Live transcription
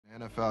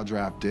NFL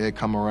draft did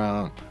come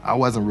around. I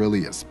wasn't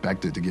really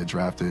expected to get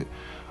drafted,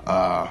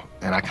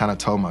 and I kind of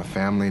told my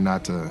family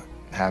not to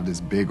have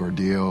this big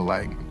ordeal,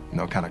 like,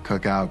 kind of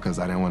cookout, because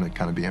I didn't want to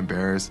kind of be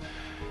embarrassed.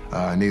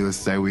 Needless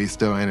to say, we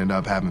still ended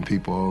up having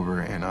people over,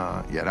 and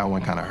yeah, that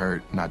one kind of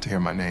hurt not to hear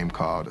my name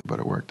called,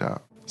 but it worked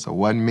out. So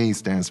 "Wasn't Me"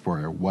 stands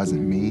for "It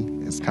wasn't me."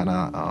 It's kind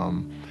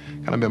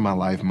of been my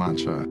life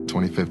mantra.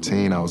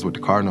 2015, I was with the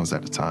Cardinals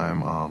at the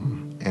time.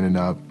 Ended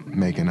up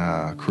making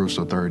a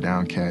crucial third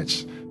down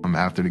catch.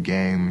 After the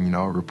game,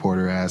 a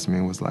reporter asked me,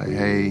 was like,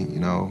 "Hey,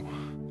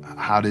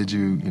 how did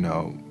you,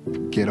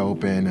 get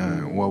open?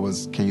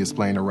 Can you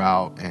explain the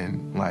route?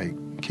 And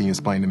can you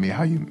explain to me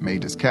how you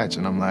made this catch?"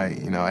 And I'm like,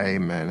 "Hey,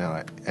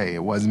 man, hey,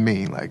 it wasn't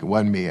me. It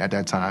wasn't me at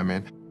that time."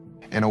 And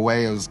in a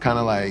way, it was kind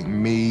of like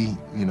me,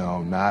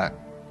 not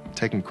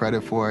taking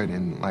credit for it,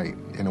 and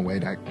in a way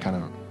that kind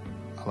of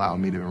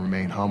allowed me to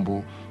remain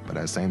humble. But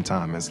at the same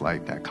time, it's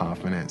like that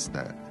confidence,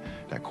 that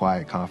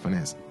quiet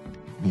confidence.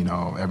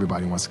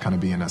 Everybody wants to kind of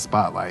be in that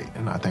spotlight.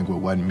 And I think what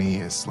 "wasn't me"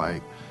 is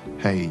like,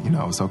 hey,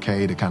 it's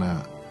okay to kind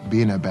of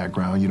be in that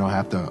background. You don't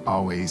have to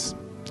always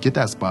get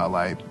that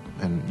spotlight,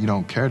 and you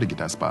don't care to get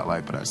that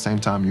spotlight. But at the same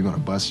time, you're going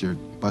to bust your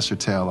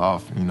tail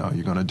off.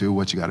 You're going to do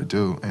what you got to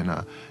do, and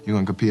you're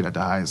going to compete at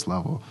the highest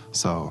level.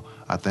 So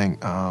I think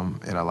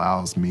it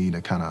allows me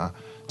to kind of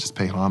just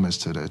pay homage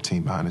to the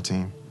team behind the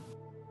team.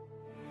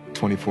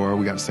 24,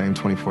 we got the same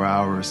 24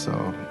 hours.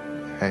 So,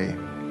 hey,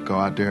 go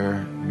out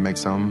there, make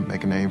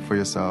a name for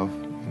yourself.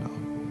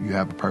 You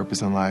have a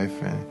purpose in life,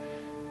 and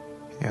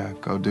yeah,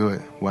 go do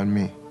it. Wasn't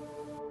me.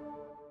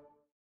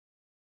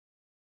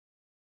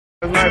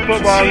 Night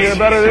football, get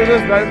better than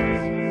this, guys.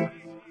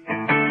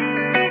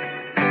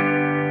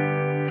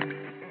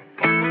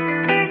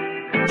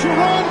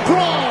 Jaron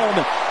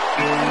Brown.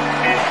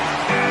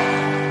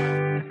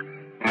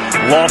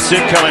 Lost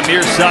it, coming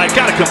near side,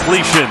 got a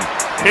completion.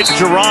 It's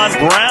Jaron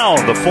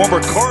Brown, the former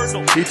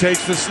Cardinal. He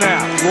takes the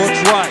snap, looks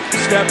right,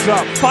 steps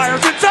up, fires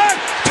inside,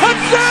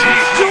 touchdown!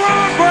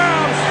 Jaron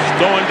Brown!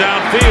 Going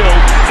downfield,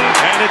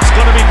 and it's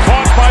going to be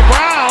caught by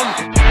Brown.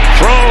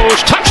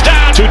 Throws,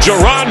 touchdown to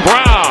Jaron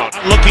Brown.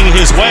 Looking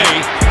his way,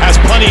 has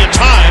plenty of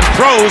time,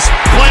 throws,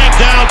 flag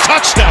down,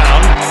 touchdown.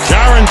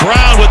 Jaron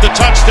Brown with the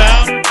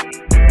touchdown.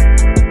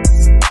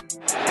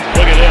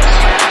 Look at this.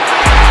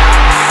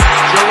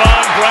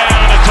 Jaron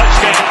Brown, a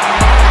touchdown.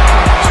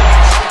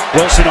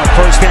 Wilson on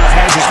first down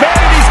has his man,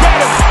 and he's got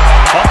him.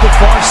 Up the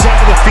far side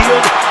of the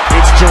field,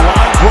 it's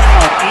Jaron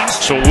Brown.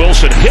 So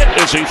Wilson hit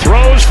as he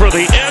throws for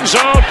the end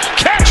zone.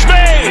 Catch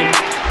made!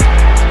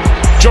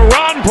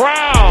 Jaron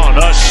Brown,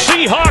 a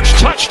Seahawks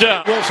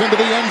touchdown. Wilson to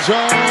the end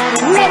zone.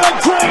 What a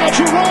grab,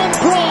 Jaron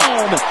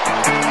Brown!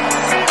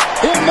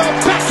 In the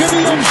back of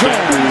the end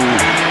zone.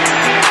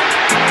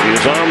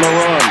 He's on the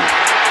run.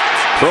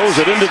 Throws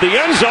it into the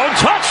end zone.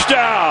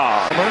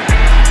 Touchdown!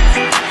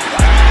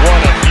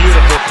 What a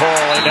beautiful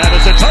call, and that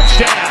is a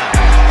touchdown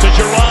to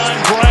Jaron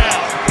Brown.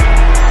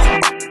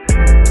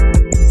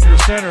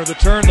 Center, the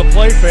turn, the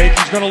play fake.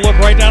 He's going to look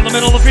right down the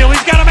middle of the field.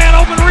 He's got a man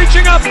open,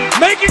 reaching up,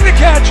 making the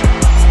catch.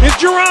 Is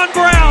Jaron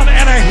Brown,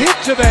 and a hit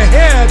to the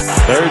head.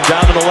 Third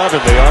down and 11.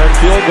 They are in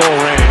field goal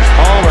range.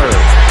 Palmer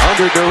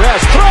under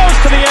duress, throws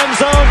to the end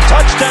zone.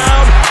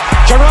 Touchdown,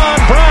 Jaron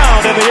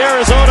Brown and the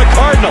Arizona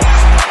Cardinals.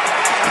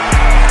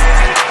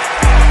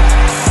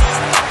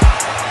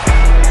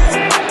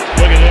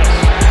 Look at this.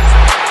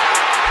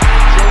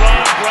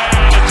 Jaron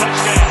Brown, a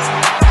touchdown.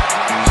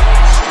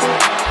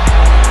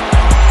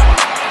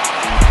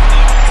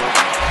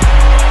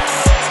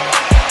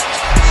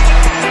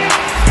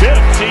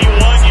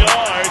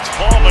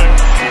 Palmer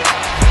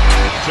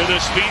to the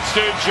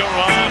speedster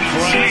Jaron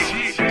Brown.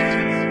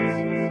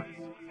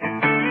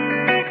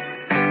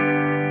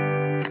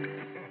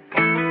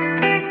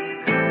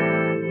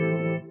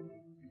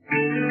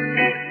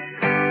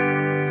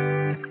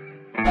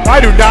 I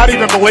do not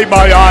even believe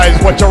my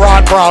eyes what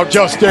Jaron Brown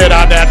just did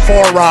on that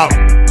 4 route.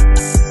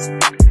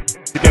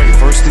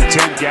 First and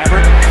 10,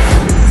 Gabbert.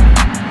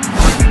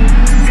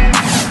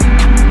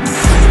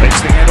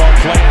 Makes the handoff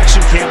play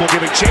action. Campbell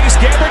giving chase.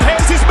 Gabbert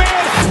has his